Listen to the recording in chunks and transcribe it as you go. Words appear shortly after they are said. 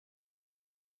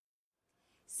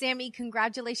Sammy,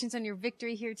 congratulations on your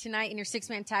victory here tonight in your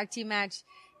six-man tag team match.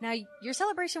 Now, your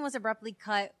celebration was abruptly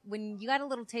cut when you got a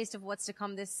little taste of what's to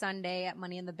come this Sunday at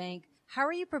Money in the Bank. How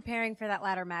are you preparing for that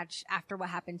ladder match after what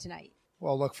happened tonight?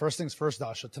 Well, look, first things first,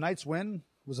 Dasha. Tonight's win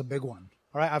was a big one.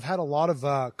 All right, I've had a lot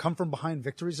of come-from-behind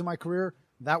victories in my career.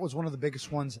 That was one of the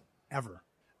biggest ones ever.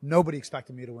 Nobody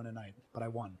expected me to win tonight, but I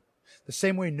won. The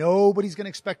same way nobody's going to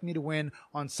expect me to win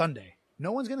on Sunday.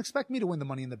 No one's going to expect me to win the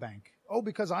Money in the Bank. Oh,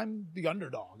 because I'm the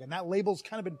underdog. And that label's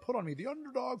kind of been put on me, the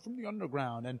underdog from the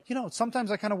underground. And,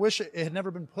 sometimes I kind of wish it had never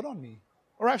been put on me.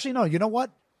 Or actually, no, you know what?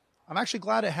 I'm actually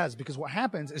glad it has, because what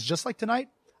happens is just like tonight,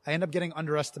 I end up getting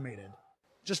underestimated.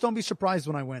 Just don't be surprised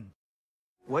when I win.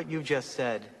 What you just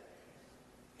said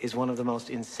is one of the most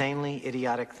insanely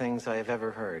idiotic things I have ever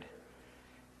heard.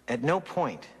 At no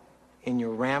point in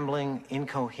your rambling,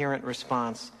 incoherent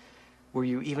response were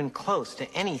you even close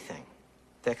to anything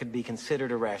that could be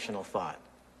considered a rational thought.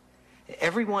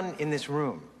 Everyone in this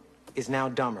room is now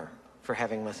dumber for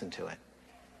having listened to it.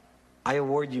 I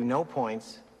award you no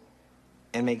points,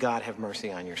 and may God have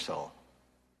mercy on your soul.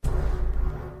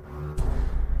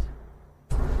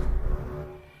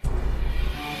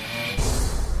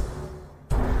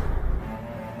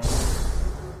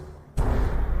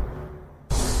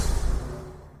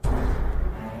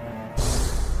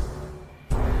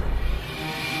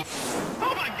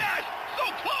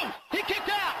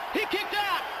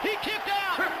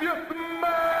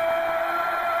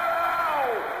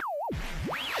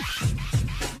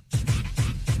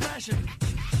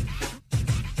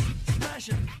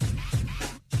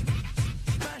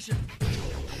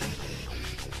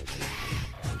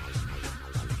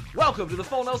 Welcome to the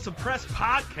Full Nelson Press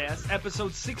Podcast,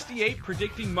 episode 68,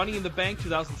 predicting Money in the Bank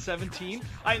 2017.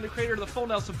 I am the creator of the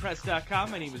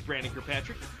FullNelsonPress.com. My name is Brandon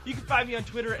Kirkpatrick. You can find me on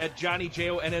Twitter at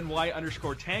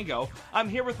JohnnyJonny_Tango. I'm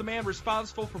here with the man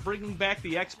responsible for bringing back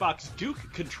the Xbox Duke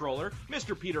controller,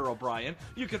 Mr. Peter O'Brien.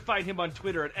 You can find him on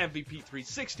Twitter at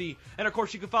MVP360. And of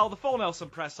course, you can follow the Full Nelson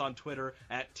Press on Twitter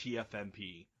at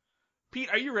TFMP. Pete,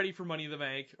 are you ready for Money in the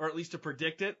Bank, or at least to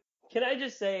predict it? Can I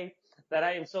just say that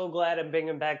I am so glad I'm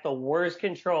bringing back the worst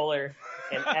controller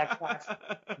in Xbox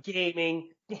gaming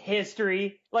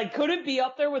history. Like, could it be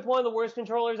up there with one of the worst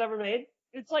controllers ever made?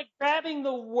 It's like grabbing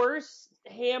the worst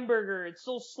hamburger. It's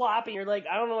so sloppy. You're like,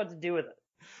 I don't know what to do with it.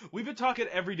 We've been talking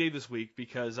every day this week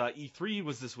because E3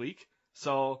 was this week.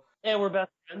 And we're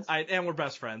best friends. And we're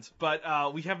best friends.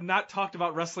 But we have not talked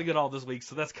about wrestling at all this week,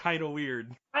 so that's kind of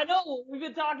weird. I know. We've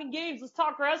been talking games. Let's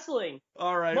talk wrestling.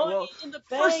 All right. Money in the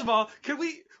Bank. First of all,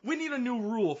 we need a new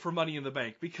rule for Money in the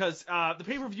Bank because the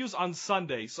pay-per-view's on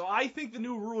Sunday. So I think the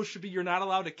new rule should be you're not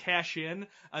allowed to cash in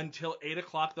until 8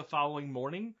 o'clock the following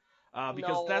morning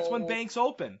because that's when banks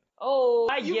open. Oh,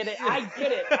 I get it.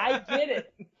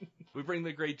 We bring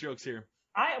the great jokes here.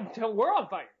 We're on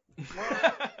fire.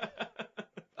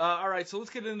 All right, so let's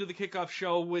get into the kickoff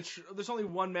show, which there's only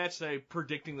one match that I'm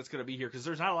predicting that's going to be here because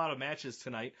there's not a lot of matches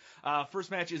tonight.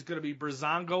 First match is going to be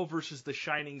Breezango versus the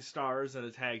Shining Stars in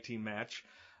a tag team match.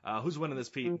 Who's winning this,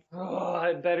 Pete? Oh,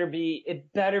 it better be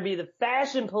the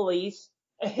Fashion Police.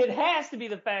 It has to be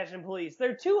the Fashion Police.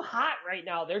 They're too hot right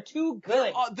now. They're too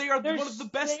good. They are one of the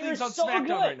best things on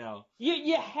SmackDown right now.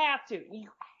 You have to. You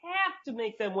have to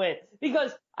make them win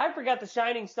because I forgot the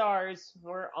Shining Stars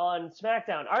were on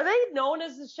SmackDown. Are they known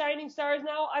as the Shining Stars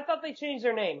now? I thought they changed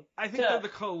their name. I think they're the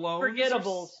Colognes.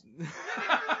 Forgettables.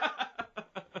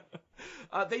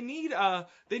 They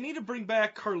need to bring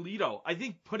back Carlito. I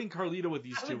think putting Carlito with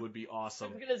these two would be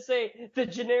awesome. I was gonna say the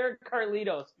generic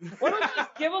Carlitos. Why don't you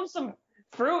just give them some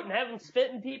fruit and have them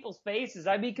spit in people's faces?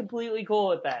 I'd be completely cool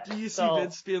with that. Do you see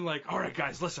Vince being like, all right,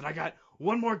 guys, listen, I got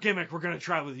one more gimmick we're going to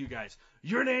try with you guys.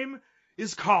 Your name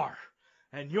is Carr,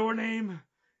 and your name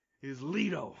is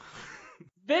Lito.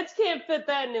 Vince can't fit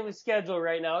that into his schedule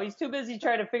right now. He's too busy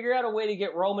trying to figure out a way to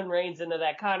get Roman Reigns into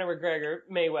that Conor McGregor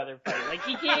Mayweather fight. Like,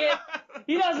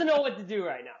 he doesn't know what to do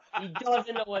right now. He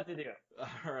doesn't know what to do.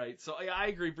 All right, so I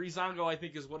agree. Breezango, I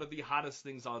think, is one of the hottest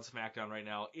things on SmackDown right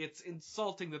now. It's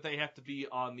insulting that they have to be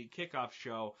on the kickoff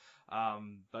show,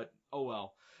 but oh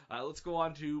well. Let's go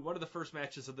on to one of the first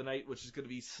matches of the night, which is going to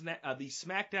be the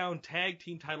SmackDown Tag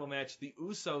Team title match. The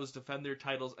Usos defend their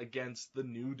titles against the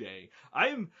New Day. I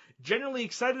am genuinely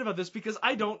excited about this because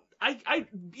either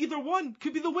one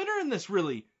could be the winner in this,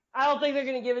 really. I don't think they're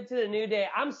going to give it to the New Day.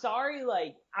 I'm sorry,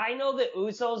 I know that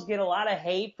Usos get a lot of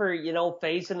hate for,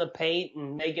 facing the paint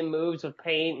and making moves with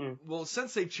paint. Well,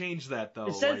 since they've changed that,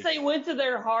 though. Since they went to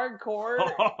their hardcore,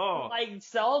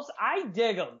 selves, I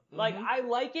dig them. Mm-hmm. I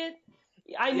like it.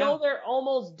 I know they're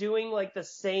almost doing, the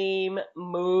same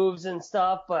moves and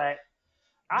stuff, but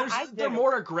they're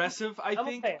more aggressive, I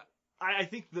think. I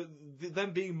think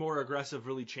them being more aggressive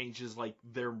really changes like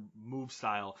their move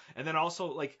style, and then also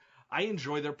like I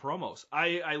enjoy their promos.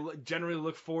 I generally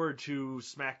look forward to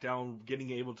SmackDown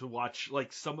getting able to watch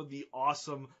like some of the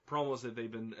awesome promos that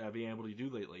they've been being able to do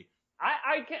lately.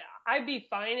 I'd be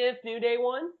fine if New Day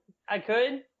won. I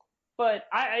could, but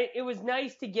it was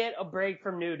nice to get a break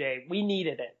from New Day. We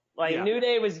needed it. Like Yeah. New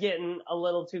Day was getting a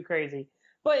little too crazy.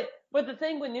 But the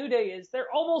thing with New Day is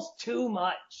they're almost too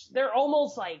much. They're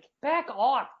almost like back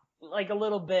off like a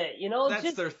little bit, you know?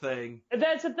 That's their thing.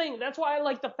 That's the thing. That's why I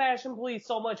like the Fashion Police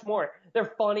so much more.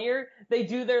 They're funnier. They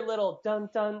do their little dun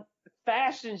dun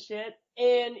fashion shit,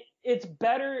 and it's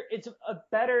better. It's a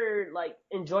better like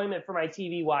enjoyment for my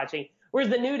TV watching. Whereas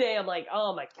the New Day, I'm like,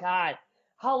 oh my god,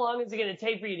 how long is it gonna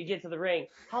take for you to get to the ring?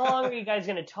 How long are you guys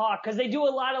gonna talk? Because they do a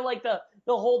lot of like they'll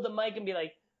hold the mic and be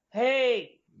like,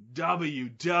 hey.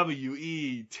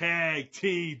 WWE Tag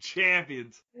Team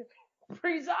Champions.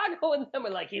 Breezango and them are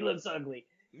like, he looks ugly.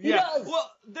 Yeah, does.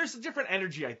 well, there's a different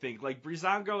energy, I think. Like,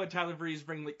 Breezango and Tyler Breeze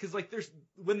bring, like, because, like,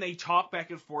 when they talk back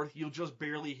and forth, you'll just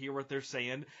barely hear what they're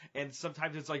saying, and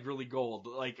sometimes it's, like, really gold.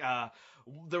 Like,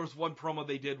 there was one promo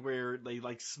they did where they,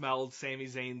 like, smelled Sami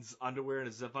Zayn's underwear in a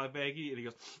Ziploc baggie, and he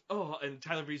goes, oh, and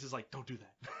Tyler Breeze is like, don't do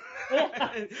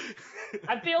that.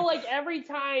 I feel like every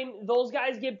time those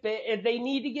guys get big, if they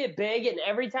need to get big, and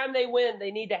every time they win,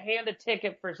 they need to hand a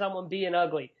ticket for someone being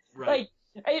ugly. Right. Like,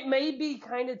 it may be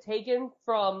kind of taken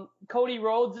from Cody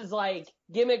Rhodes' like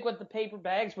gimmick with the paper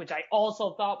bags, which I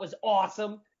also thought was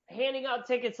awesome. Handing out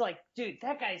tickets like, dude,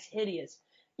 that guy's hideous.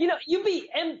 You know, you'd be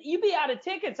out of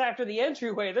tickets after the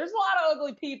entryway. There's a lot of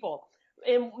ugly people.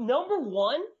 And number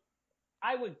one,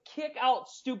 I would kick out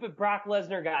stupid Brock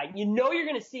Lesnar guy. You know you're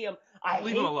gonna see him.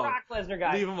 Leave him alone. Brock Lesnar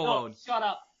guy. Leave him No, alone.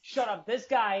 Shut up. This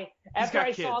guy, after got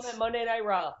I saw him kids. at Monday Night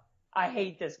Raw, I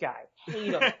hate this guy.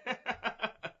 Hate him.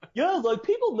 Yeah, like,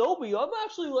 people know me. I'm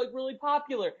actually, like, really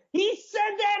popular. He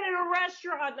said that in a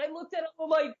restaurant. And I looked at him, I'm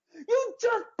like, you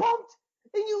just bumped,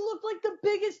 and you look like the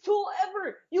biggest tool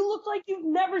ever. You look like you've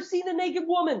never seen a naked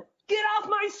woman. Get off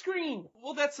my screen.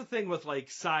 Well, that's the thing with, like,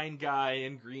 Sign Guy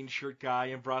and Green Shirt Guy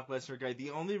and Brock Lesnar Guy. The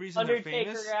only reason they're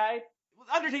Undertaker famous... guy.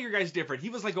 Undertaker guy's different. He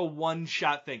was like a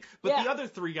one-shot thing. But Yeah. the other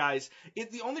three guys,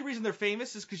 the only reason they're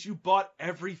famous is because you bought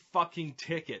every fucking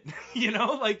ticket. You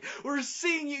know? Like, we're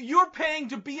seeing you. You're paying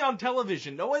to be on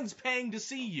television. No one's paying to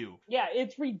see you. Yeah,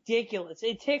 it's ridiculous.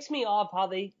 It ticks me off how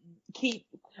they keep...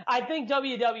 I think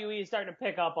WWE is starting to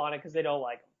pick up on it because they don't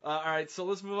like them. All right, so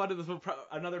let's move on to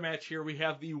another match here. We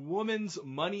have the Women's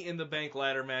Money in the Bank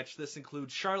ladder match. This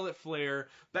includes Charlotte Flair,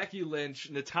 Becky Lynch,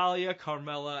 Natalya,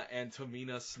 Carmella, and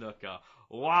Tamina Snuka.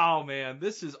 Wow, man,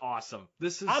 this is awesome.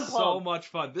 This is so much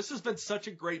fun. This has been such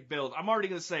a great build. I'm already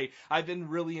going to say I've been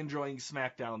really enjoying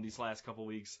SmackDown these last couple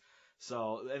weeks.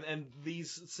 So, and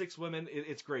these 6 women,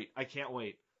 it's great. I can't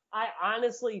wait. I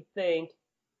honestly think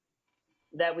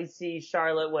that we see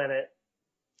Charlotte win it.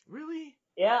 Really?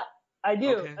 Yeah, I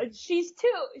do. Okay. She's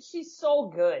so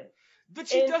good. But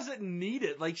she And- doesn't need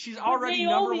it. Like, she's already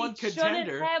Naomi number 1 contender.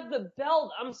 shouldn't have the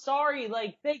belt. I'm sorry.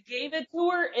 Like, they gave it to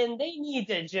her, and they need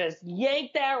to just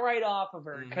yank that right off of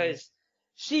her because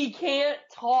she can't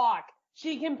talk.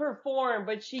 She can perform,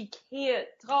 but she can't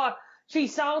talk. She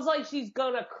sounds like she's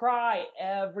gonna cry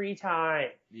every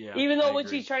time. Yeah, Even though I when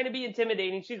agree. she's trying to be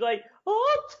intimidating, she's like,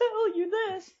 oh, I'll tell you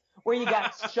this. Where you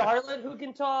got Charlotte who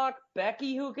can talk,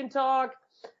 Becky who can talk.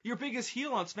 Your biggest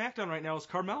heel on SmackDown right now is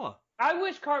Carmella. I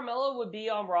wish Carmella would be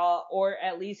on Raw or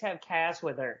at least have Cass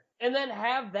with her. And then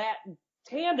have that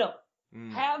tandem.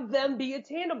 Have them be a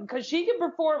tandem because she can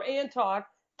perform and talk.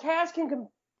 Cass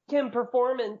can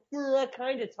perform and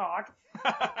kind of talk.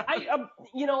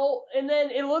 And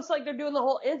then it looks like they're doing the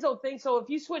whole Enzo thing. So if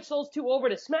you switch those two over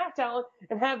to SmackDown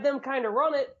and have them kind of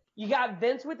run it, you got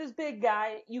Vince with his big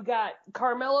guy. You got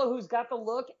Carmella who's got the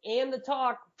look and the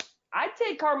talk. I'd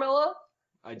take Carmella.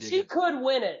 She could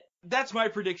win it. That's my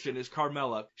prediction is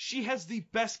Carmella. She has the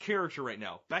best character right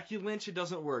now. Becky Lynch, it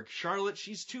doesn't work. Charlotte,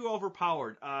 she's too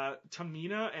overpowered.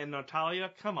 Tamina and Natalya,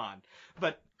 come on.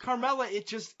 But Carmella,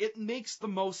 it makes the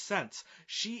most sense.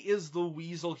 She is the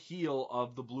weasel heel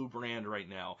of the blue brand right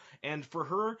now. And for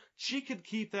her, she could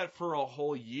keep that for a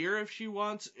whole year if she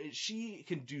wants. She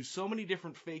can do so many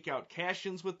different fake out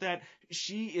cash-ins with that.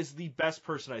 She is the best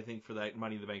person, I think, for that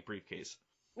Money in the Bank briefcase.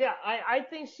 Yeah, I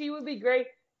think she would be great.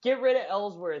 Get rid of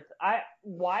Ellsworth.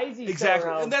 Why is he exactly?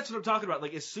 still around? And that's what I'm talking about.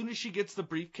 Like, as soon as she gets the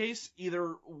briefcase,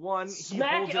 either one, he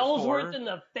Smack holds it Ellsworth for her, in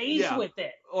the face with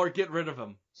it. or get rid of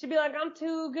him. She'd be like, I'm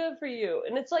too good for you.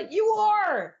 And it's like, you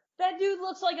are! That dude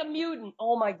looks like a mutant.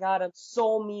 Oh my god, I'm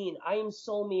so mean. I am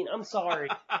so mean. I'm sorry.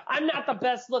 I'm not the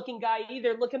best looking guy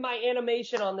either. Look at my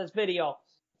animation on this video.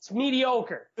 It's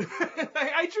mediocre.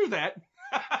 I drew that.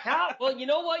 Well, you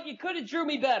know what? You could have drew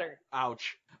me better.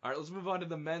 Ouch. All right, let's move on to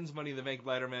the men's Money in the Bank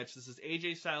ladder match. This is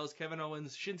AJ Styles, Kevin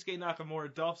Owens, Shinsuke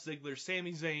Nakamura, Dolph Ziggler,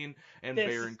 Sami Zayn, and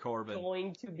Baron Corbin. This is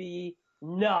going to be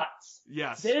nuts.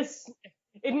 Yes.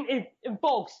 And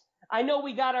folks, I know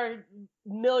we got our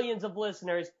millions of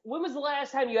listeners. When was the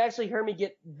last time you actually heard me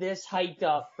get this hyped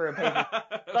up for a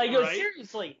pay-per-view? Like, right?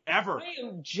 Seriously. Ever. I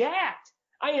am jacked.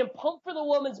 I am pumped for the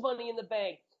women's Money in the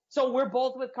Bank. So we're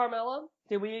both with Carmella?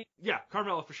 Did we? Yeah,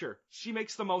 Carmella for sure. She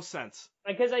makes the most sense.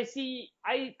 Because I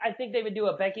think they would do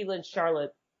a Becky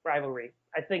Lynch-Charlotte rivalry.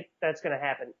 I think that's going to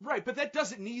happen. Right, but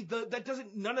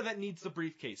none of that needs the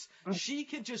briefcase. She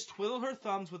can just twiddle her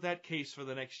thumbs with that case for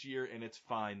the next year, and it's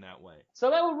fine that way. So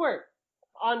that would work.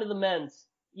 On to the men's.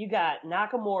 You got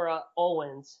Nakamura,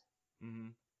 Owens,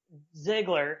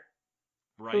 Ziggler,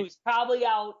 right? Who's probably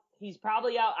out. He's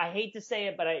probably out. I hate to say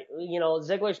it, but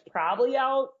Ziggler's probably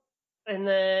out. And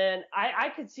then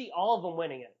I could see all of them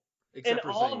winning it. Except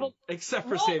for Zayn. Except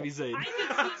for Sami Zayn. I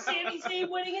could see Sami Zayn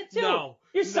winning it too. No.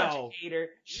 You're such a hater.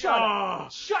 Shut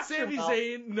up. Shut Sami your mouth.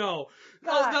 Zayn, no.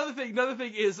 Another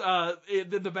thing is,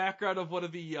 in the background of one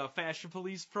of the Fashion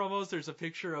Police promos, there's a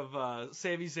picture of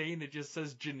Sami Zayn. It just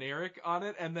says generic on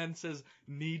it, and then says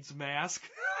needs mask.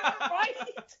 Right?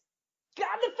 God,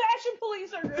 the Fashion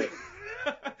Police are great.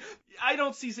 I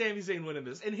don't see Sami Zayn winning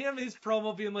this. And his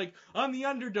promo being like, I'm the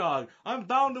underdog. I'm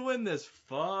bound to win this.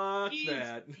 Fuck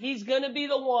that. He's going to be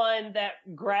the one that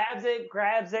grabs it.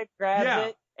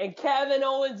 And Kevin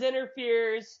Owens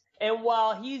interferes. And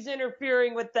while he's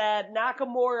interfering with that,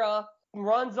 Nakamura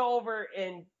runs over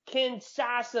and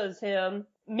Kinshasas him.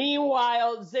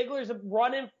 Meanwhile, Ziggler's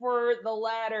running for the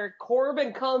ladder.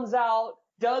 Corbin comes out.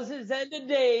 Does his end of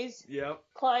days. Yep.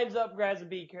 Climbs up, grabs a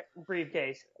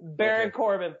briefcase. Baron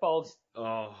Corbin, folks.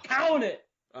 Oh. Count it.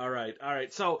 All right.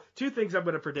 So, two things I'm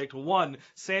going to predict. One,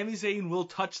 Sami Zayn will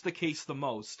touch the case the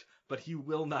most, but he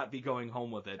will not be going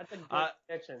home with it. That's a good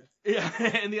prediction. Yeah,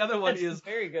 and the other one That's is... a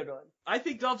very good one. I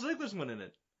think Dolph Ziggler's winning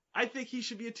it. I think he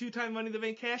should be a 2-time Money in the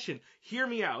Bank cash-in. Hear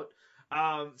me out.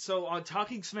 So, on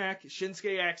Talking Smack,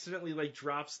 Shinsuke accidentally,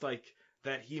 drops,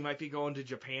 that he might be going to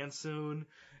Japan soon.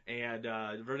 And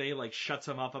Renee shuts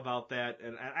him up about that,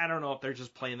 and I don't know if they're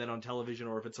just playing that on television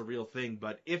or if it's a real thing.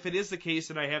 But if it is the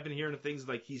case, and I have been hearing things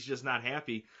like he's just not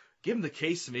happy, give him the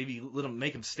case and maybe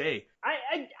make him stay.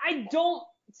 I don't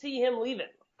see him leaving.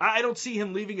 I don't see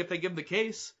him leaving if they give him the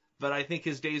case, but I think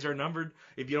his days are numbered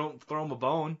if you don't throw him a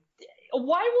bone.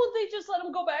 Why won't they just let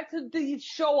him go back to the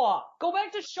show off? Go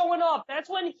back to showing off. That's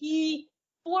when he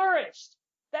flourished.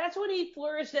 That's when he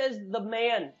flourished as the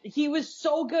man. He was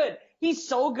so good. He's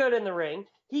so good in the ring.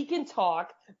 He can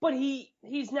talk, but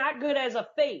he's not good as a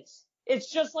face.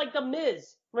 It's just like The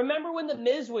Miz. Remember when The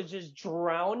Miz was just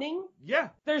drowning? Yeah.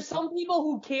 There's some people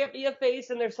who can't be a face,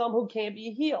 and there's some who can't be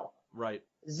a heel. Right.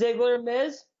 Ziggler,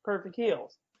 Miz, perfect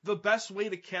heels. The best way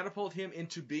to catapult him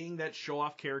into being that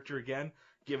show-off character again,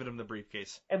 giving him the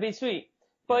briefcase. It'd be sweet.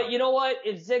 But you know what?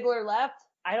 If Ziggler left,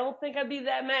 I don't think I'd be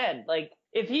that mad.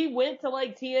 If he went to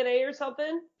TNA or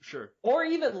something. Sure. Or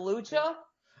even Lucha.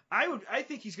 I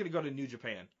think he's going to go to New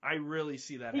Japan. I really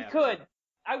see that happening. He could.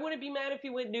 I wouldn't be mad if he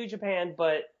went New Japan,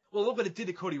 but... Well, look what it did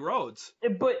to Cody Rhodes.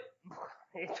 But,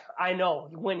 I know,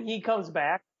 when he comes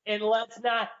back, and let's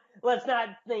not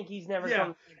think he's never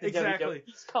coming to exactly. WWE.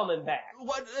 He's coming back.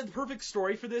 What a perfect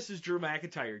story for this is Drew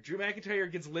McIntyre. Drew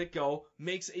McIntyre gets let go,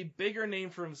 makes a bigger name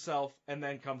for himself, and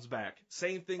then comes back.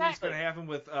 Same thing is going to happen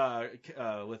with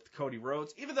Cody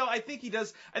Rhodes. Even though I think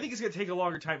it's going to take a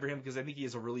longer time for him because I think he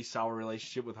has a really sour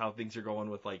relationship with how things are going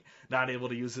with not able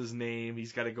to use his name.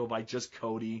 He's got to go by just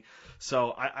Cody.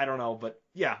 So I don't know, but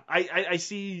yeah, I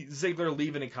see Ziggler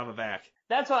leaving and coming back.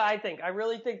 That's what I think. I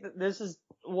really think that this is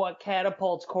what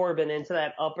catapults Corbin into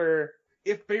that upper...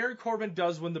 If Baron Corbin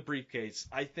does win the briefcase,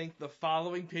 I think the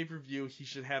following pay-per-view he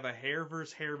should have a hair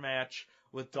versus hair match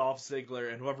with Dolph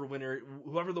Ziggler, and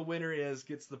whoever the winner is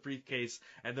gets the briefcase,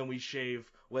 and then we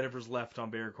shave whatever's left on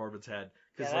Baron Corbin's head.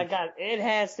 It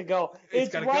has to go.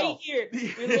 It's right here.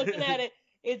 You're looking at it.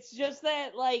 It's just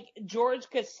that George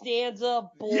Costanza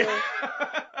bull.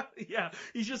 Yeah,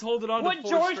 he's just holding on to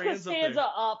 4 George strands Costanza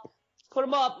up. Put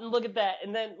them up and look at that,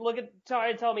 and then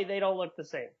tell me they don't look the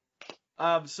same.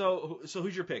 So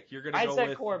who's your pick? You're gonna I go said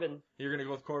with Corbin. You're gonna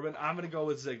go with Corbin. I'm gonna go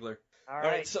with Ziggler. All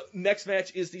right. So next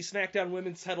match is the SmackDown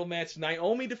Women's Title match.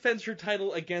 Naomi defends her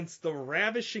title against the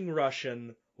ravishing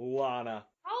Russian Lana.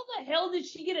 How the hell did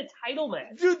she get a title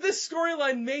match? Dude, this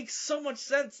storyline makes so much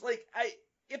sense.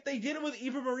 If they did it with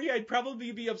Eva Marie, I'd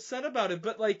probably be upset about it.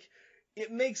 But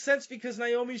it makes sense because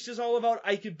Naomi's just all about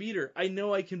I could beat her. I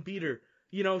know I can beat her.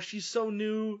 You know, she's so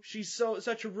new. She's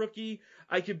such a rookie.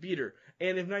 I could beat her.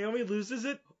 And if Naomi loses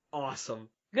it, awesome.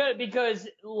 Good, because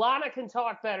Lana can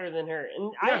talk better than her.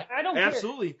 And Yeah, I don't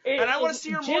absolutely. care. And I want to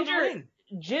see her more in the ring.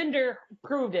 Jinder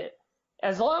proved it.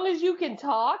 As long as you can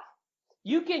talk,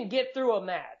 you can get through a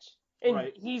match. And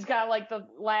Right. he's got, like, the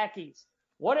lackeys.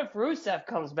 What if Rusev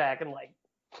comes back and, like,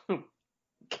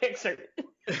 kicks her?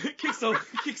 kicks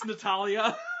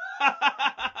Natalia.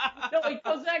 No, he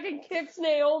comes back and kicks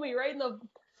Naomi right in the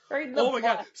Oh my butt.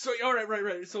 god. So, alright,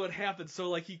 right. So it happens. So,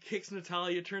 like, he kicks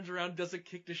Natalia, turns around, does a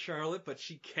kick to Charlotte, but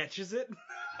she catches it.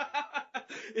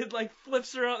 It, like,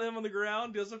 flips her out on the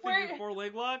ground, does a figure 4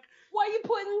 leg lock. Why are you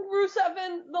putting Rusev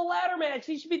in the ladder match?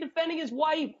 He should be defending his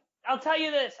wife. I'll tell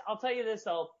you this,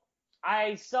 though.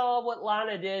 I saw what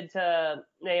Lana did to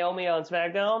Naomi on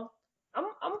SmackDown. I'm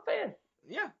a fan.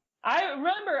 Yeah. I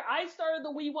remember I started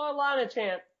the We Want Lana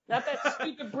chant, not that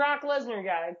stupid Brock Lesnar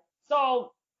guy.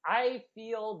 So I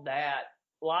feel that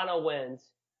Lana wins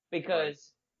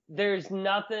because there's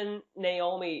nothing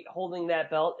Naomi holding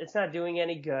that belt. It's not doing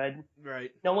any good.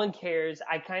 Right. No one cares.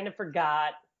 I kind of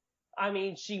forgot. I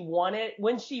mean, she won it.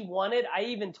 When she won it, I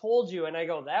even told you, and I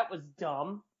go, that was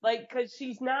dumb. Like, cause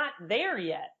she's not there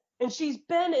yet. And she's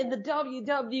been in the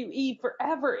WWE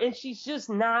forever, and she's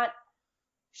just not,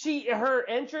 her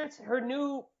entrance, her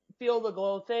new Feel the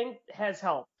Glow thing has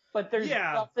helped. But there's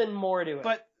nothing more to it.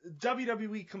 But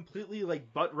WWE completely,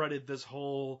 like, butt-rutted this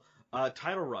whole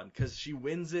title run, because she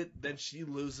wins it, then she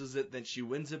loses it, then she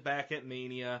wins it back at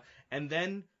Mania, and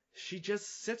then she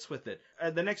just sits with it.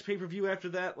 The next pay-per-view after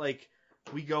that, like,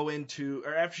 we go into,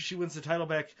 or after she wins the title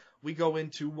back, we go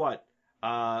into what?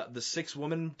 The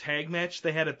 6-woman tag match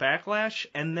they had at Backlash,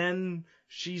 and then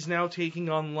she's now taking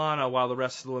on Lana while the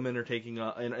rest of the women are taking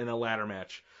in a ladder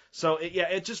match. So,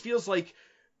 it just feels like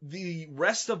the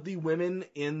rest of the women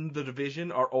in the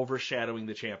division are overshadowing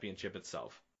the championship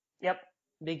itself. Yep,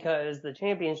 because the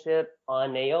championship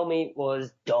on Naomi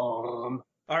was dumb.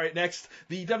 All right, next,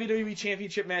 the WWE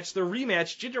Championship match, the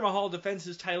rematch. Jinder Mahal defends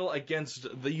his title against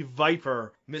the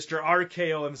Viper, Mr.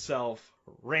 RKO himself,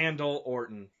 Randall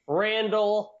Orton.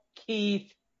 Randall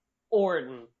Keith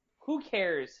Orton. Who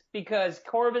cares? Because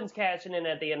Corbin's cashing in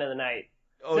at the end of the night.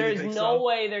 Oh, There's no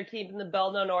way they're keeping the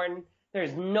belt on Orton.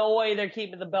 There's no way they're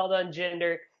keeping the belt on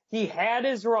Jinder. He had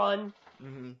his run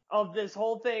of this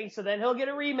whole thing, so then he'll get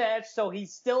a rematch, so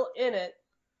he's still in it.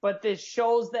 But this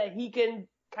shows that he can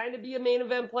kind of be a main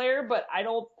event player, but I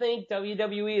don't think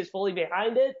WWE is fully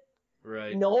behind it.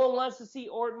 Right. No one wants to see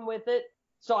Orton with it,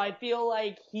 so I feel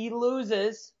like he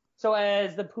loses. So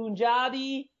as the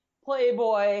Punjabi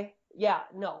playboy,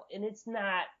 and it's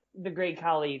not the Great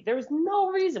Khali. There's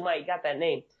no reason why he got that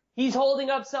name. He's holding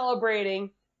up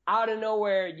celebrating. Out of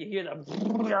nowhere, you hear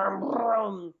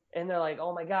the and they're like,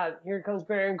 oh my god, here comes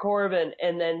Baron Corbin.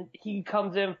 And then he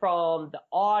comes in from the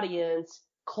audience,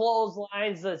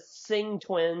 clotheslines the Singh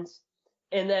twins,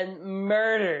 and then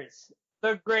murders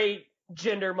the great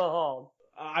Jinder Mahal.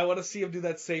 I want to see him do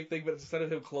that same thing, but instead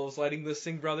of him clotheslining the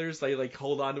Singh brothers, they like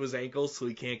hold on to his ankles so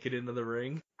he can't get into the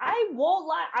ring. I won't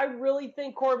lie, I really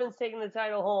think Corbin's taking the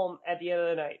title home at the end of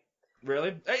the night.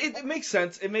 Really? It makes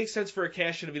sense. It makes sense for a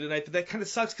cash-in to be tonight, but that kind of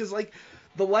sucks because, like,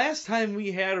 the last time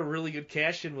we had a really good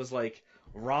cash-in was, like,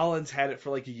 Rollins had it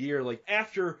for, like, a year. Like,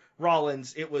 after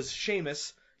Rollins, it was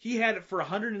Sheamus. He had it for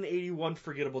 181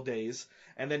 forgettable days,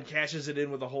 and then cashes it in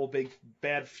with a whole big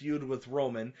bad feud with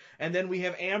Roman. And then we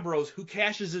have Ambrose, who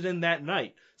cashes it in that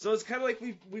night. So it's kind of like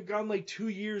we've gone, like, 2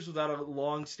 years without a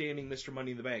long-standing Mr.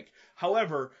 Money in the Bank.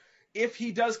 However, if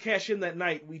he does cash in that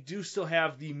night, we do still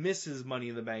have the Mrs. Money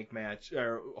in the Bank match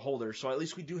holder. So at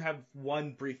least we do have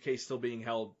one briefcase still being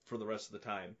held for the rest of the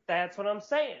time. That's what I'm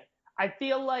saying. I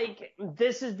feel like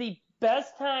this is the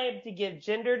best time to give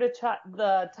Jinder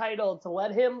the title, to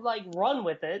let him like run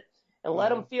with it and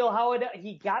let him feel how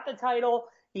he got the title.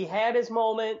 He had his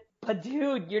moment, but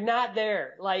dude, you're not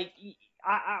there. Like,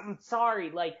 I'm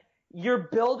sorry. Like, you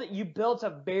built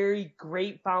a very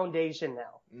great foundation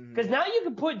now. Because now you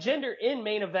can put Jinder in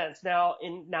main events now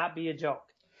and not be a joke.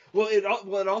 Well, it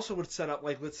also would set up,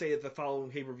 like, let's say at the following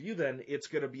pay-per-view, then it's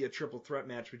going to be a triple threat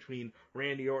match between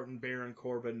Randy Orton, Baron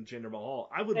Corbin, and Jinder Mahal.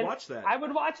 I would watch that. I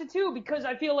would watch it too, because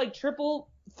I feel like triple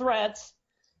threats,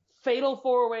 fatal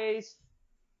 4-ways,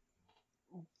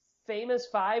 famous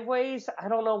 5-ways. I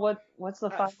don't know what's the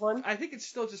 5 one. I think it's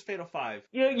still just fatal 5.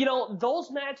 You know,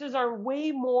 those matches are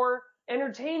way more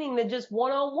entertaining than just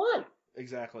one-on-one.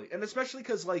 Exactly. And especially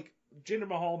because, like, Jinder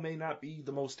Mahal may not be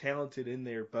the most talented in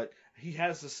there, but he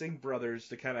has the Singh brothers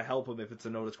to kind of help him if it's a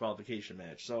no disqualification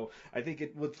match. So I think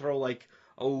it would throw like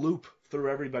a loop through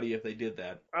everybody if they did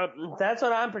that. That's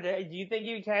what I'm predicting. Do you think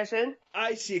you would cash in?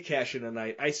 I see a cash in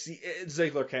tonight. I see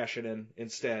Ziggler cashing in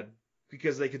instead,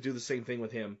 because they could do the same thing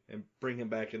with him and bring him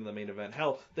back into the main event.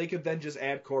 Hell, they could then just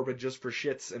add Corbin just for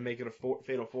shits and make it a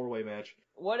fatal 4-way match.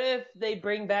 What if they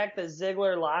bring back the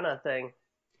Ziggler-Lana thing?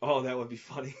 Oh, that would be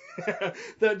funny. The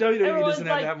WWE doesn't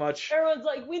have that much. Everyone's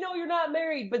like, we know you're not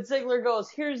married, but Ziggler goes,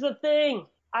 here's the thing.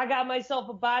 I got myself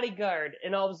a bodyguard.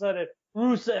 And all of a sudden,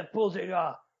 Rusev pulls it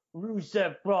off.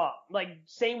 Rusev brought. Like,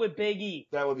 same with Big E.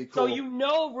 That would be cool. So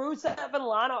Rusev and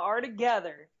Lana are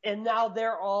together, and now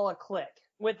they're all a clique.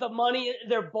 With the money,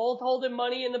 they're both holding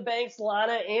money in the banks,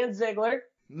 Lana and Ziggler.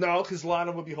 No, because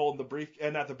Lana would be holding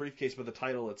not the briefcase, but the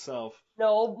title itself.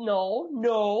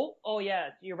 No. Oh, yeah,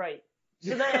 you're right.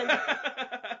 So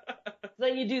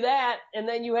then you do that, and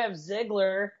then you have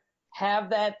Ziggler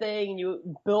have that thing, and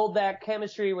you build that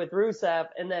chemistry with Rusev,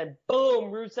 and then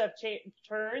boom, Rusev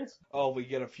turns. Oh, we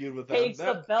get a feud with them. Takes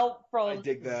the belt from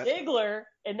Ziggler,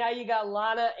 and now you got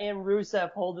Lana and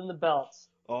Rusev holding the belts.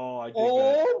 Oh, I dig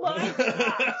that. My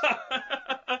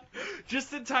gosh.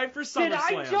 Just in time for SummerSlam. Did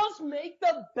I just make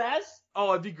the best?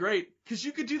 Oh, it'd be great. Because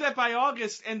you could do that by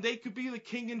August, and they could be the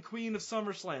king and queen of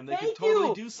SummerSlam. They could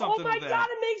totally do something with that. Oh my God,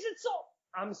 it makes it so...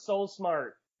 I'm so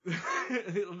smart.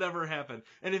 It'll never happen.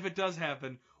 And if it does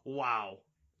happen, wow.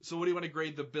 So what do you want to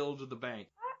grade the build to the bank?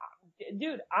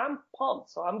 Dude, I'm pumped,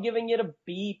 so I'm giving it a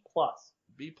B+.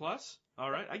 B+? All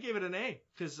right. I gave it an A,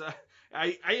 because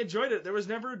I enjoyed it. There was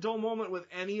never a dull moment with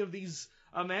any of these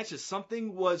matches.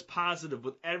 Something was positive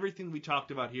with everything we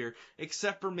talked about here,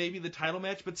 except for maybe the title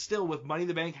match, but still, with Money in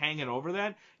the Bank hanging over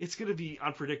that, it's going to be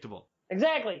unpredictable.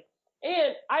 Exactly.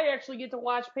 And I actually get to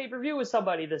watch pay-per-view with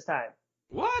somebody this time.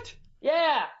 What?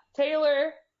 Yeah.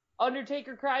 Taylor,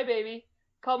 Undertaker Crybaby,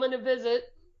 coming to visit.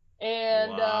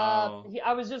 And wow.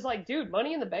 I was just like, dude,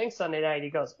 Money in the Bank Sunday night. He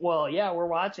goes, well, yeah, we're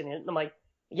watching it. And I'm like,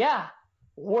 yeah,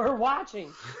 we're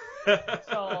watching.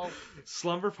 So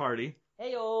slumber party.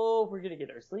 Hey-oh, we're going to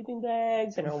get our sleeping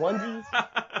bags and our onesies.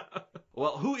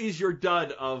 Well, who is your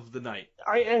dud of the night?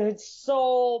 All right,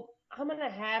 so I'm going to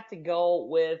have to go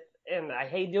with, and I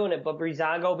hate doing it, but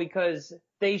Breezango, because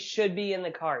they should be in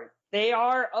the card. They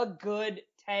are a good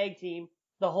tag team.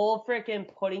 The whole frickin'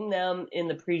 putting them in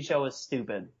the pre-show is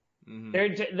stupid. Mm-hmm.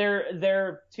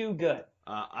 They're too good.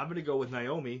 I'm going to go with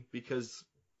Naomi, because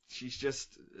she's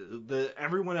just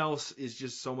everyone else is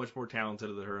just so much more talented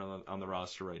than her on the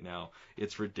roster right now.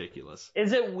 It's ridiculous.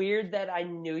 Is it weird that I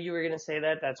knew you were gonna say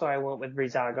that? That's why I went with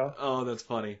Breezango. Oh, that's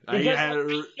funny.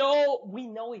 Because we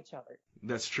know each other.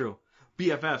 That's true.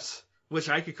 BFFs. Wish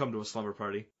I could come to a slumber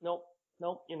party. Nope,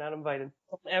 you're not invited.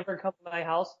 Don't ever come to my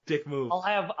house. Dick move.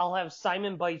 I'll have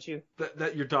Simon bite you.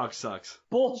 That your dog sucks.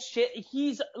 Bullshit.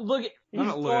 He's I'm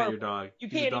not looking at your dog. You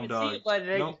can't even see it, but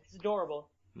nope. It's adorable.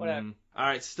 Whatever. All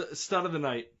right, stud of the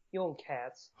night. You own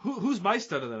cats. Who's my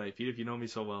stud of the night, Pete? If you know me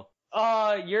so well.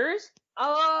 Yours?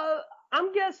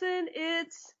 I'm guessing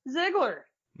it's Ziggler.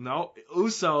 No,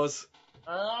 Usos.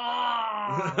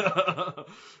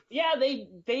 Yeah, they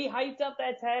hyped up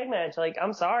that tag match. Like,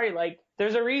 I'm sorry, like,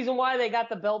 there's a reason why they got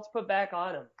the belts put back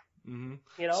on him.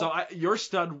 Mm-hmm. You know. So your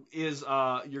stud is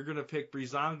you're gonna pick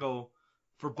Breezango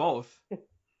for both.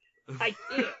 I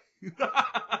can't.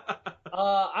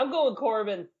 I'm going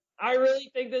Corbin. I really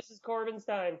think this is Corbin's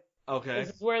time. Okay.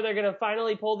 This is where they're going to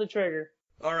finally pull the trigger.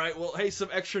 All right. Well, hey, some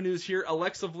extra news here.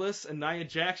 Alexa Bliss and Nia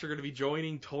Jax are going to be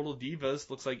joining Total Divas.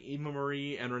 Looks like Eva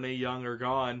Marie and Renee Young are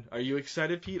gone. Are you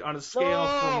excited, Pete? On a scale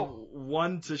from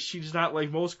 1 to she's not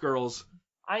like most girls.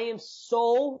 I am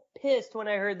so pissed when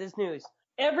I heard this news.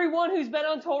 Everyone who's been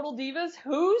on Total Divas,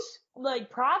 who's like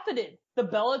profited? The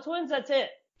Bella Twins, that's it.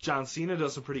 John Cena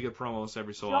does some pretty good promos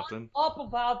every so Shut often. up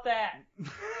about that.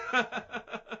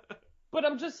 But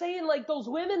I'm just saying, like, those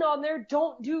women on there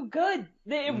don't do good.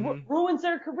 It ruins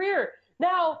their career.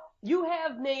 Now, you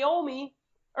have Naomi,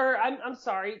 or I'm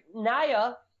sorry,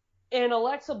 Nia and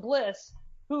Alexa Bliss,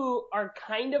 who are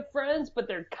kind of friends, but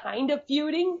they're kind of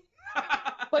feuding.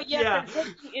 But yet they're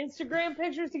taking Instagram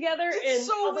pictures together. And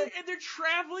they're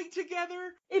traveling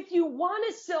together. If you want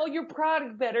to sell your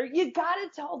product better, you got to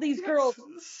tell these girls.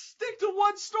 Stick to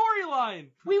one storyline.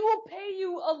 We will pay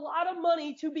you a lot of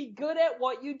money to be good at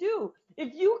what you do.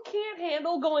 If you can't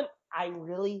handle going,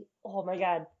 oh my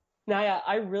God, Nia,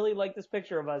 I really like this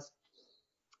picture of us.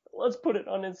 Let's put it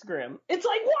on Instagram. It's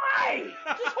like, why?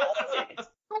 Just hold it.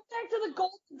 Go back to the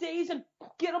golden days and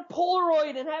get a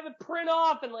Polaroid and have it print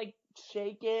off and like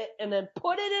shake it and then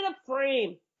put it in a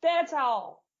frame. That's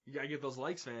how. You gotta get those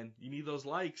likes, man. You need those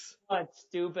likes. That's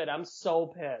stupid. I'm so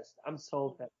pissed.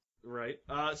 Right.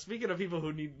 Speaking of people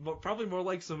who need probably more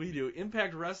likes than we do,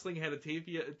 Impact Wrestling had a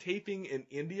taping in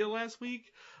India last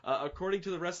week. According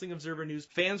to the Wrestling Observer News,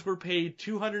 fans were paid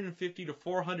 250 to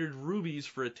 400 rupees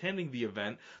for attending the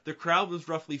event. The crowd was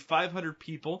roughly 500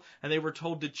 people, and they were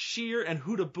told to cheer and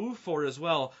hoot a boo for as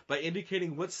well by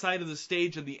indicating what side of the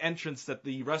stage and the entrance that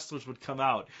the wrestlers would come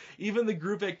out. Even the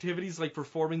group activities like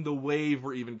performing the wave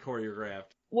were even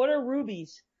choreographed. What are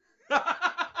rubies?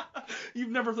 You've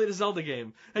never played a Zelda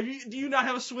game. Do you not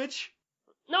have a Switch?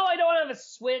 No, I don't have a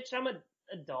Switch. I'm an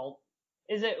adult.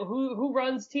 Is it who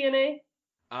runs TNA?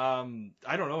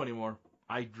 I don't know anymore.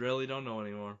 I really don't know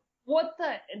anymore.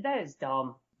 That is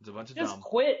dumb. It's a bunch of Just dumb.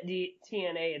 quit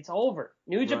TNA. It's over.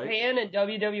 New Japan and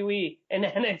WWE and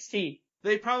NXT.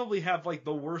 They probably have like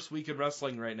the worst week in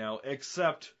wrestling right now,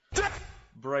 except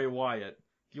Bray Wyatt.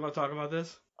 Do you want to talk about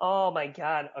this? Oh my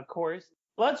God, of course.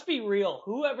 Let's be real.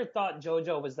 Whoever thought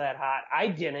JoJo was that hot? I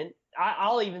didn't.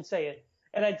 I'll even say it.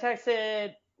 And I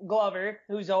texted Glover,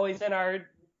 who's always in our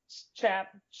chat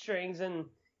strings, and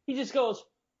he just goes,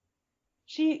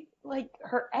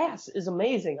 her ass is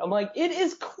amazing. I'm like, it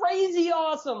is crazy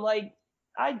awesome. Like,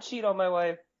 I'd cheat on my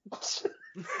wife.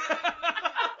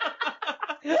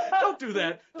 Don't do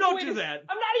that. Don't do that.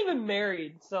 I'm not even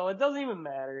married, so it doesn't even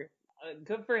matter.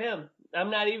 Good for him. I'm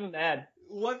not even mad.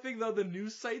 One thing though, the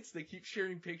news sites, they keep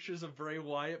sharing pictures of Bray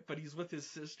Wyatt, but he's with his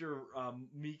sister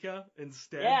Mika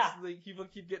instead. Yeah. So people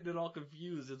keep getting it all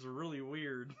confused. It's really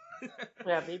weird.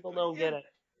 Yeah, people don't get it.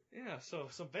 Yeah, so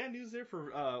some bad news there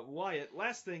for Wyatt.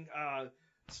 Last thing,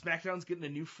 SmackDown's getting a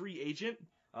new free agent.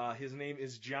 His name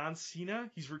is John Cena.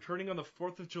 He's returning on the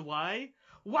 4th of July.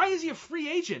 Why is he a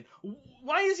free agent?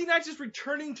 Why is he not just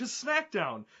returning to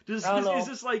SmackDown? Is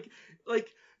this like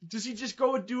does he just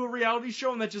go and do a reality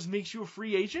show and that just makes you a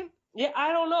free agent? Yeah,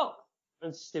 I don't know.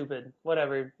 It's stupid.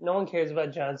 Whatever. No one cares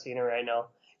about John Cena right now.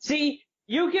 See,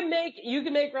 you can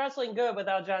make wrestling good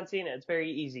without John Cena. It's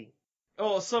very easy.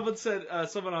 Oh, someone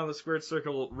on the Squared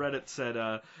Circle Reddit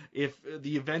said, if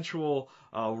the eventual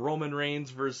Roman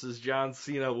Reigns versus John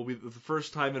Cena will be the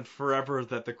first time in forever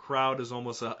that the crowd is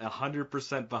almost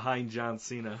 100% behind John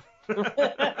Cena.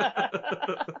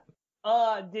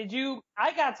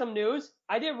 I got some news.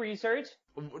 I did research.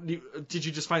 Did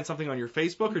you just find something on your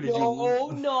Facebook, or did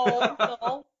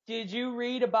No. Did you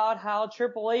read about how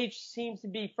Triple H seems to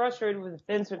be frustrated with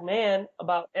Vince McMahon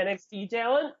about NXT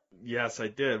talent? Yes, I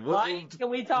did. Can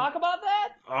we talk about that?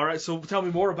 All right, so tell me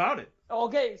more about it.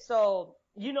 Okay, so,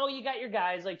 you got your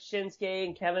guys like Shinsuke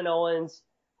and Kevin Owens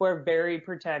who are very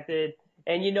protected.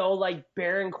 And, like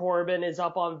Baron Corbin is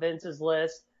up on Vince's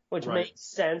list, which makes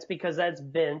sense because that's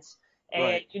Vince.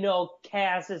 And,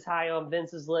 Cass is high on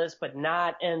Vince's list, but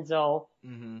not Enzo.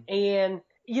 Mm-hmm. And,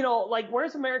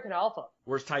 where's American Alpha?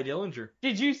 Where's Ty Dillinger?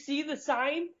 Did you see the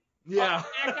sign? Yeah.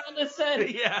 Back on the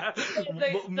set. Yeah.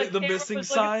 The missing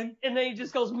sign. And then he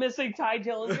just goes, missing Ty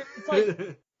Dillinger. It's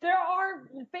like, there are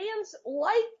fans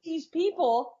like these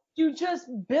people. You just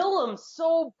bill them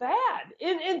so bad.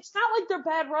 And it's not like they're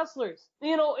bad wrestlers.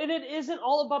 And it isn't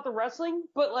all about the wrestling,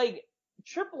 but like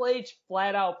Triple H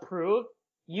flat out proved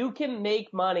you can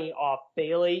make money off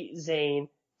Bayley, Zayn,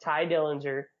 Ty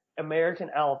Dillinger, American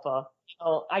Alpha.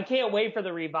 I can't wait for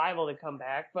the Revival to come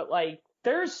back, but like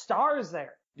there's stars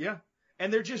there. Yeah.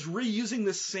 And they're just reusing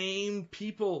the same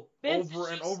people over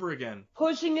and over again.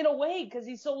 Pushing it away because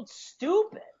he's so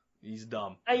stupid. He's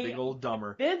dumb. Big old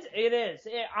dumber. Vince, it is.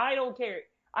 I don't care.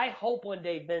 I hope one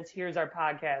day Vince hears our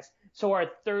podcast. So our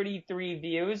 33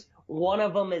 views, one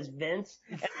of them is Vince.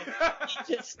 And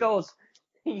he just goes,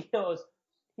 you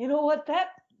know what?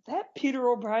 That Peter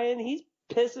O'Brien, he's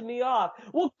pissing me off.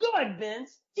 Well, good,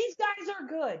 Vince. These guys are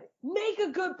good. Make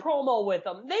a good promo with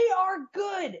them. They are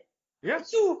good. Yeah.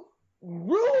 You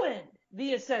ruined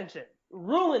the Ascension.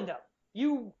 Ruined them.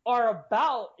 You're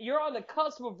on the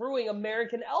cusp of ruining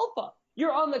American Alpha.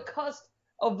 You're on the cusp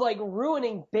of like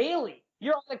ruining Bayley.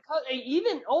 You're on the cusp,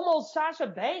 even almost Sasha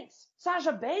Banks.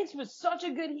 Sasha Banks was such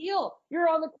a good heel. You're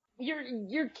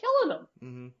killing them.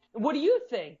 Mm-hmm. What do you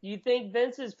think? Do you think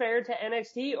Vince is fair to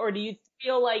NXT, or do you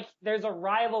feel like there's a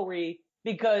rivalry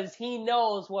because he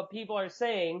knows what people are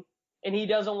saying and he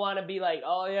doesn't want to be like,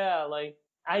 oh yeah, like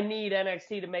I need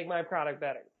NXT to make my product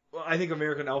better? Well, I think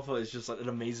American Alpha is just an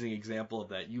amazing example of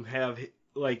that. You have,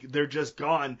 like, they're just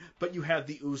gone, but you have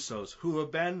the Usos, who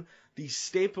have been the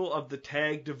staple of the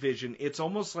tag division. It's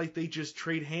almost like they just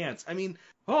trade hands. I mean,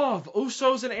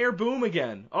 Usos and Air Boom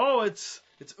again. It's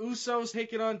Usos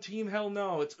taking on Team Hell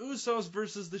No. It's Usos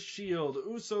versus The Shield.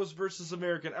 Usos versus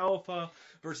American Alpha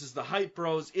versus the Hype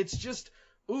Bros. It's just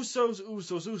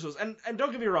Usos. And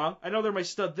don't get me wrong, I know they're my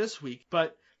stud this week,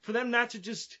 but for them not to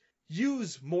just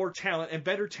use more talent and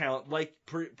better talent, like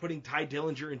putting Ty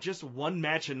Dillinger in just one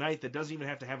match a night that doesn't even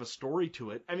have to have a story to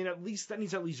it. I mean, at least that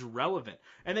needs at least relevant.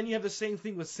 And then you have the same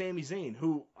thing with Sami Zayn,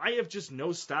 who I have just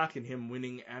no stock in him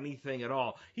winning anything at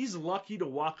all. He's lucky to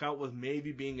walk out with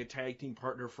maybe being a tag team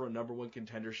partner for a number one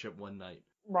contendership one night.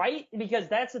 Right? Because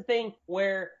that's the thing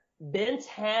where Vince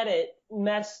had it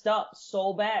messed up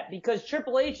so bad, because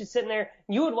Triple H is sitting there,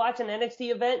 you would watch an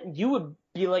NXT event, you would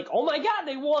be like, oh my God,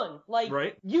 they won. Like,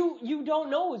 right? You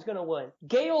don't know who's going to win.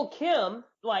 Gail Kim,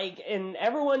 like, and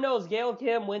everyone knows Gail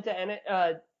Kim went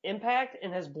to Impact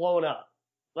and has blown up.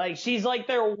 Like, she's like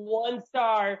their one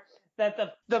star that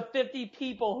the 50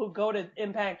 people who go to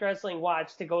Impact Wrestling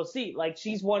watch to go see. Like,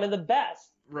 she's one of the best.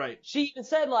 Right. She even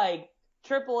said, like,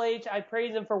 Triple H, I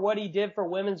praise him for what he did for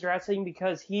women's wrestling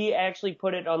because he actually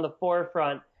put it on the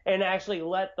forefront and actually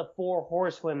let the 4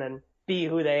 horsewomen be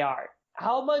who they are.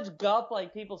 How much guff,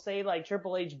 like, people say, like,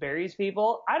 Triple H buries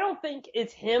people? I don't think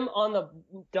it's him on the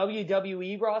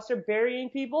WWE roster burying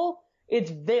people.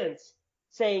 It's Vince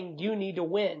saying you need to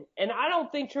win. And I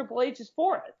don't think Triple H is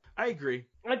for it. I agree.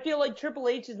 I feel like Triple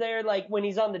H is there, like, when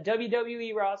he's on the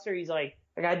WWE roster, he's like,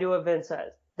 I gotta do what Vince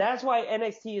says. That's why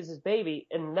NXT is his baby,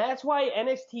 and that's why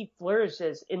NXT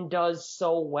flourishes and does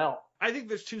so well. I think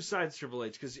there's two sides to Triple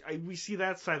H, because we see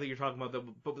that side that you're talking about,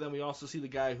 but then we also see the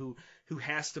guy who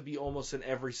has to be almost in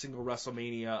every single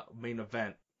WrestleMania main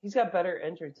event. He's got better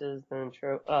entrances than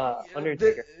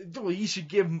Undertaker. You should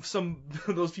give some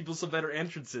of those people some better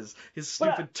entrances. His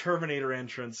stupid Terminator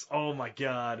entrance. Oh my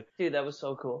God. Dude, that was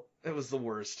so cool. It was the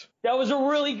worst. That was a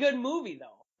really good movie, though.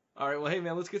 All right, well, hey,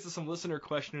 man, let's get to some listener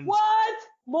questions. What?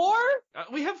 More?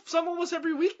 We have some almost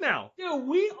every week now. Dude,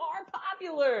 we are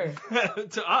popular.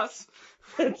 To us.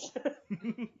 Dude,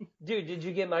 did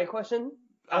you get my question?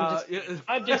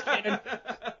 I'm just kidding.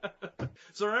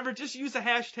 So remember, just use the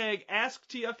hashtag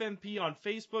AskTFMP on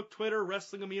Facebook, Twitter,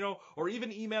 Wrestling Amino, or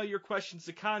even email your questions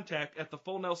to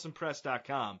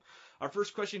contact@thefullnelsonpress.com. Our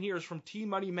first question here is from T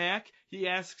Money Mac. He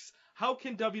asks, how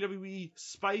can WWE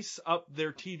spice up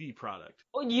their TV product?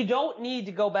 Well, you don't need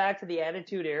to go back to the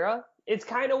Attitude Era. It's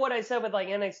kind of what I said with, like,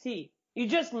 NXT. You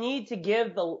just need to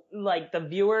give the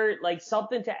viewer, like,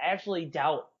 something to actually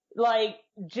doubt. Like,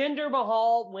 Jinder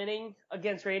Mahal winning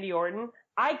against Randy Orton,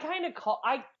 I kind of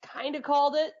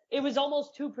called it. It was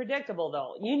almost too predictable,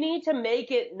 though. You need to make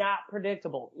it not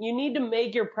predictable. You need to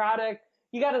make your product,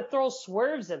 you got to throw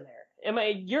swerves in there.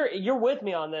 You're with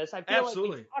me on this. I feel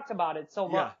Absolutely. like we talked about it so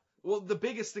much. Yeah. Well, the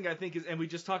biggest thing I think is, and we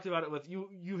just talked about it with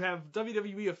you have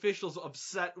WWE officials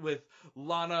upset with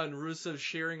Lana and Rusev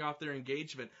sharing off their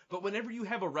engagement. But whenever you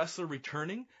have a wrestler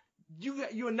returning,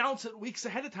 you announce it weeks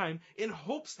ahead of time in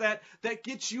hopes that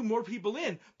gets you more people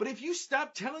in. But if you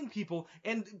stop telling people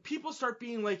and people start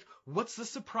being like, what's the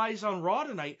surprise on Raw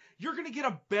tonight? You're going to get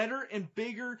a better and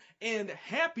bigger and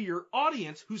happier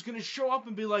audience who's going to show up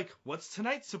and be like, what's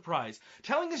tonight's surprise?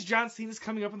 Telling us John Cena's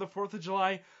coming up on the 4th of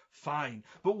July, fine.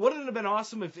 But wouldn't it have been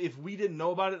awesome if we didn't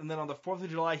know about it and then on the 4th of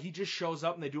July he just shows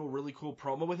up and they do a really cool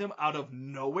promo with him out of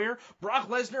nowhere? Brock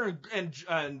Lesnar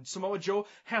and Samoa Joe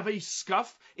have a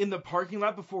scuff in the parking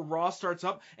lot before Raw starts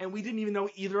up and we didn't even know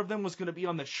either of them was going to be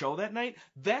on the show that night.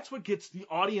 That's what gets the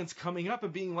audience coming up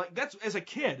and being like, that's, as a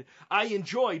kid, I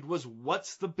enjoyed was,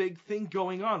 what's the big thing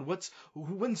going on?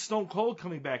 When's Stone Cold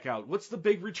coming back out? What's the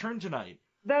big return tonight?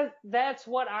 That's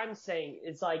what I'm saying.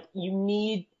 It's like, you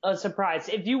need a surprise.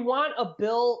 If you want to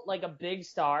build like a big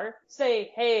star,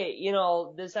 say, hey,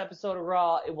 this episode of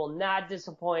Raw, it will not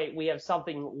disappoint. We have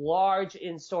something large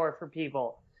in store for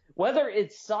people. Whether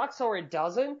it sucks or it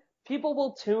doesn't, people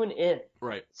will tune in.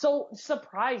 Right. So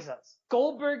surprise us.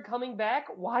 Goldberg coming back,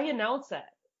 why announce that?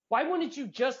 Why wouldn't you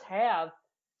just have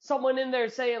someone in there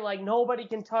saying, like, nobody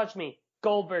can touch me?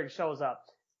 Goldberg shows up.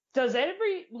 Does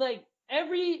every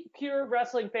pure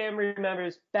wrestling fan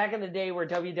remembers back in the day where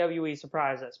WWE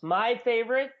surprised us. My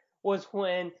favorite was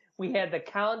when we had the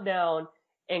countdown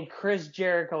and Chris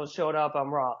Jericho showed up on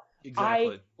Raw.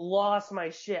 Exactly. I lost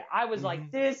my shit. I was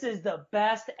like, this is the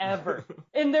best ever.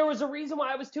 And there was a reason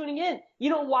why I was tuning in. You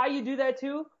know why you do that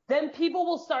too? Then people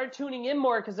will start tuning in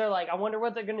more because they're like, I wonder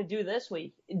what they're going to do this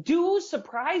week. Do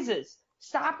surprises.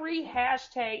 Stop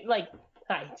rehashtag, like,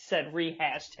 I said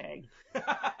rehashtag.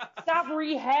 Stop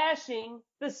rehashing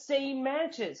the same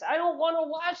matches. I don't want to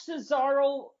watch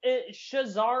Cesaro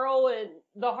and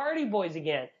the Hardy Boys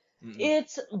again.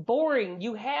 It's boring.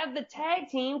 You have the tag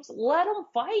teams. Let them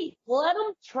fight. Let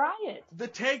them try it. The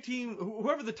tag team,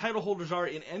 whoever the title holders are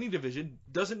in any division,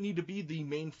 doesn't need to be the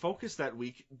main focus that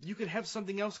week. You could have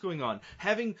something else going on.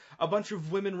 Having a bunch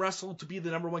of women wrestle to be the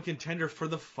number one contender for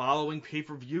the following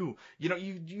pay-per-view. You know,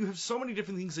 you have so many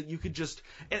different things that you could just...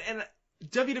 And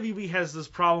WWE has this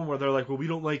problem where they're like, well,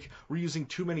 we're using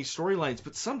too many storylines,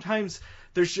 but sometimes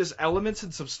there's just elements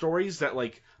in some stories that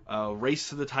like race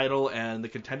to the title and the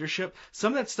contendership.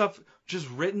 Some of that stuff just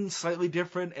written slightly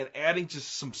different and adding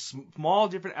just some small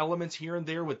different elements here and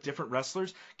there with different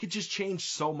wrestlers could just change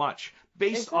so much.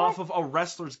 Based off of a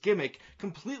wrestler's gimmick,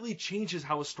 completely changes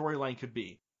how a storyline could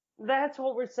be. That's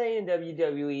what we're saying,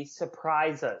 WWE.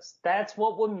 Surprise us. That's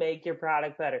what would make your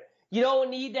product better. You don't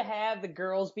need to have the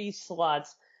girls be sluts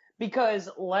because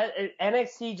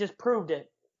NXT just proved it.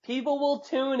 People will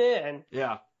tune in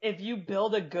if you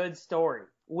build a good story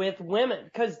with women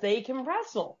because they can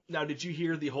wrestle. Now, did you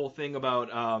hear the whole thing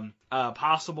about a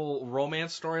possible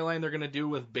romance storyline they're going to do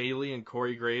with Bayley and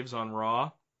Corey Graves on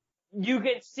Raw? You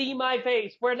can see my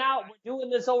face. We're doing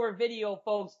this over video,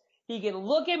 folks. He can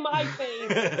look at my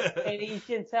face and he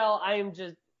can tell I am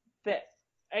just pissed.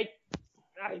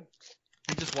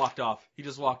 He just walked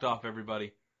off.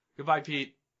 Everybody. Goodbye,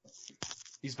 Pete.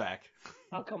 He's back.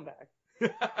 I'll come back.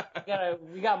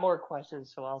 We got more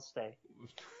questions, so I'll stay.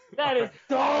 That is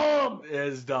dumb! It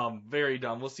is dumb. Very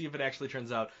dumb. We'll see if it actually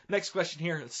turns out. Next question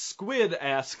here. Squid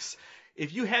asks,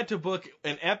 if you had to book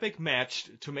an epic match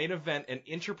to main event an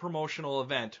interpromotional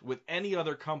event with any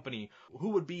other company, who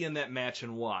would be in that match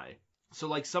and why? So,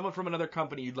 like, someone from another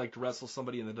company you'd like to wrestle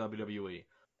somebody in the WWE.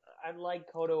 I'd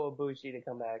like Kota Ibushi to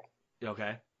come back.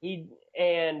 Okay.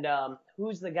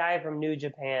 Who's the guy from New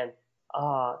Japan?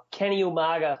 Kenny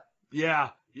Umaga. Yeah,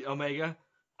 Omega.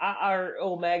 Or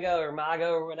Omega or Maga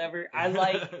or whatever.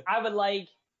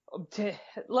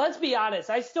 Let's be honest,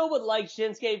 I still would like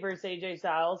Shinsuke versus AJ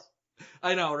Styles.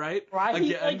 I know, right? Right?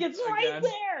 It's right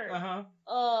there.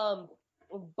 Uh-huh.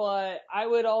 But I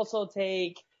would also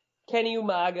take Kenny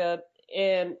Umaga,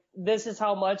 and this is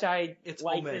how much it's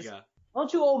like Omega. This.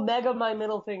 Don't you Omega my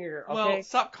middle finger, okay? Well,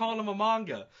 stop calling him a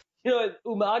manga. You know,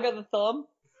 Umaga the thumb?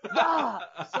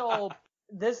 So,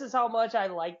 this is how much I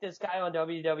like this guy on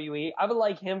WWE. I would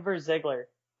like him for Ziggler.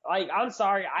 Like, I'm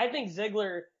sorry. I think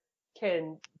Ziggler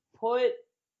can put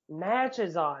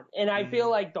matches on. And I feel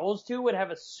like those two would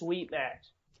have a sweet match.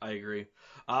 I agree.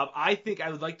 I think I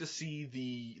would like to see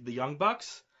the Young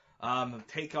Bucks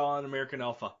take on American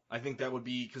Alpha. I think that would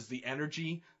be, because the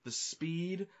energy, the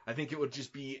speed, I think it would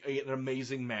just be an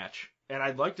amazing match. And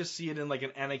I'd like to see it in like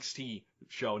an NXT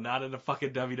show, not in a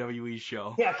fucking WWE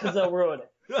show. Yeah, because they'll ruin it.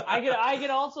 I could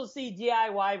also see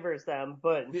DIY versus them,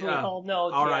 but we all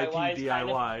know R.I.P.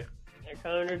 DIY. They're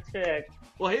kind of tick.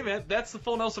 Well, hey, man, that's the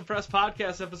Full Nelson Press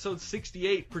Podcast, episode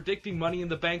 68, predicting Money in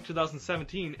the Bank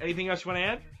 2017. Anything else you want to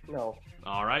add? No.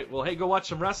 All right. Well, hey, go watch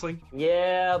some wrestling.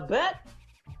 Yeah, bet.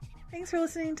 Thanks for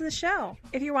listening to the show.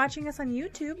 If you're watching us on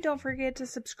YouTube, don't forget to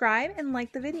subscribe and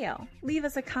like the video. Leave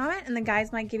us a comment and the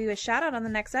guys might give you a shout out on the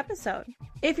next episode.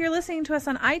 If you're listening to us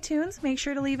on iTunes, make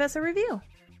sure to leave us a review.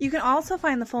 You can also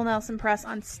find the Full Nelson Press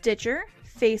on Stitcher,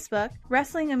 Facebook,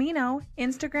 Wrestling Amino,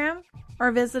 Instagram,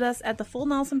 or visit us at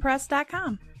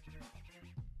thefullnelsonpress.com.